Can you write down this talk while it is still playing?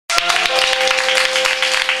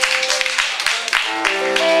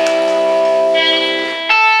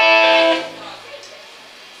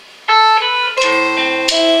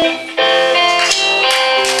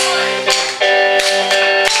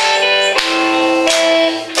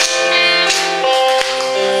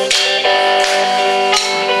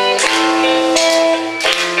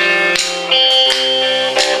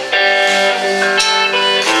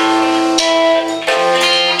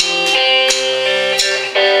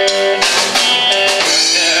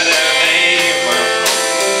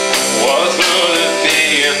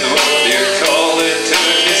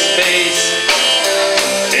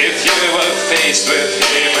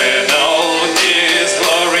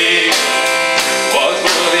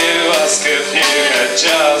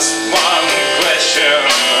just one question.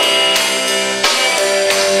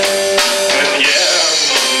 And yeah,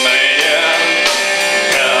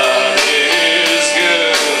 God is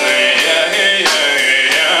good. Yeah,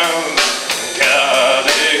 God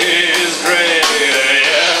is great.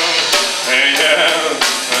 Yeah.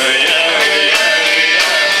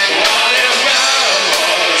 What if God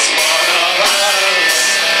was one of us?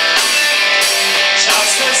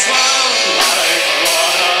 Just as one like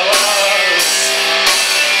one of us.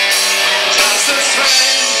 Just a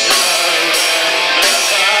stranger in the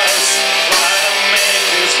past, trying to make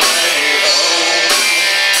his way home.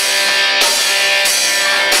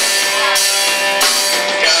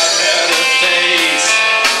 God had a face.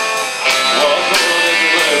 What would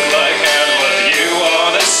it look like and what you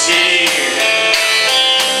wanna see?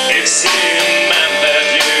 If seeing meant that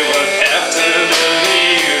you would have to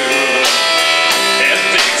believe in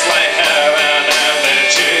things like heaven and the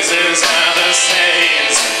Jesus and the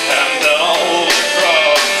saints and all the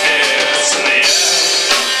prophets.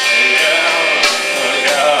 Yeah,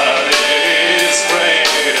 God is great.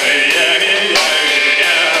 Yeah,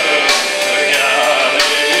 God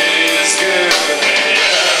is good.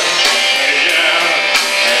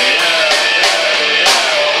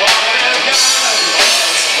 What if God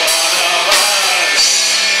was one of us?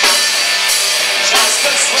 Just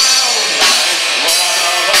as well like one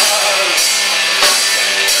of us.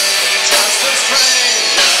 Just a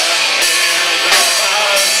stranger in the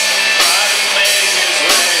past, trying to make his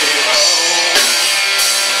way home.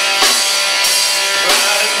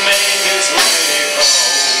 Trying to make his way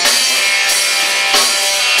home.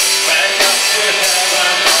 Back up to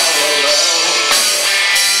heaven all alone.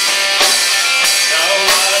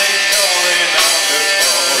 Nobody calling on the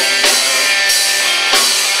phone.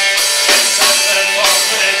 Except that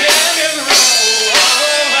moment again in a row.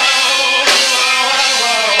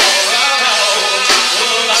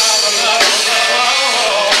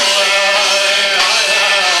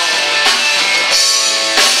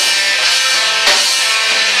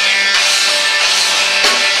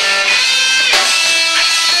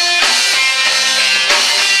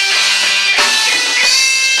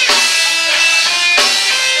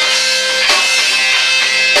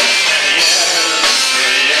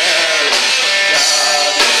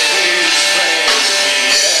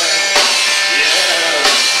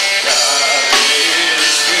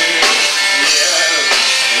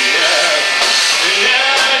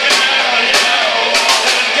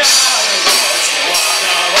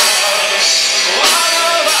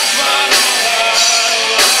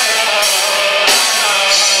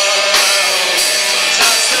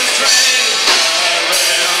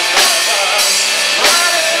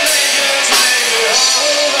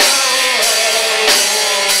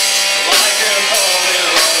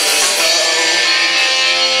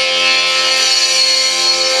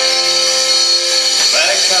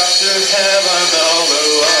 To heaven all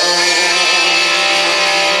alone,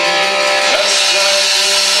 just trying to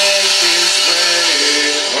make his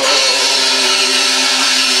way home.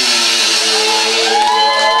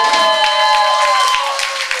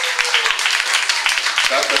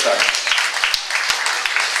 Как-то так.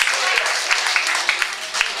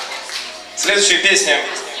 Следующая песня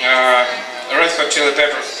Red Hot Chili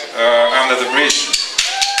Peppers Under the Bridge.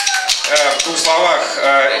 В двух словах,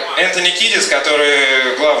 Энтони Кидис,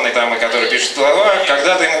 который главный там и который пишет слова,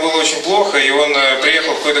 когда-то ему было очень плохо, и он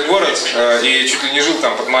приехал в какой-то город и чуть ли не жил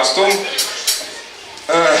там под мостом.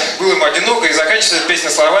 Было ему одиноко, и заканчивается эта песня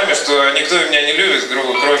словами, что никто меня не любит,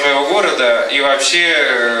 кроме моего города, и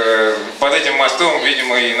вообще под этим мостом,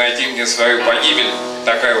 видимо, и найти мне свою погибель.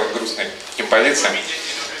 Такая вот грустная композиция.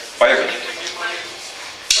 Поехали.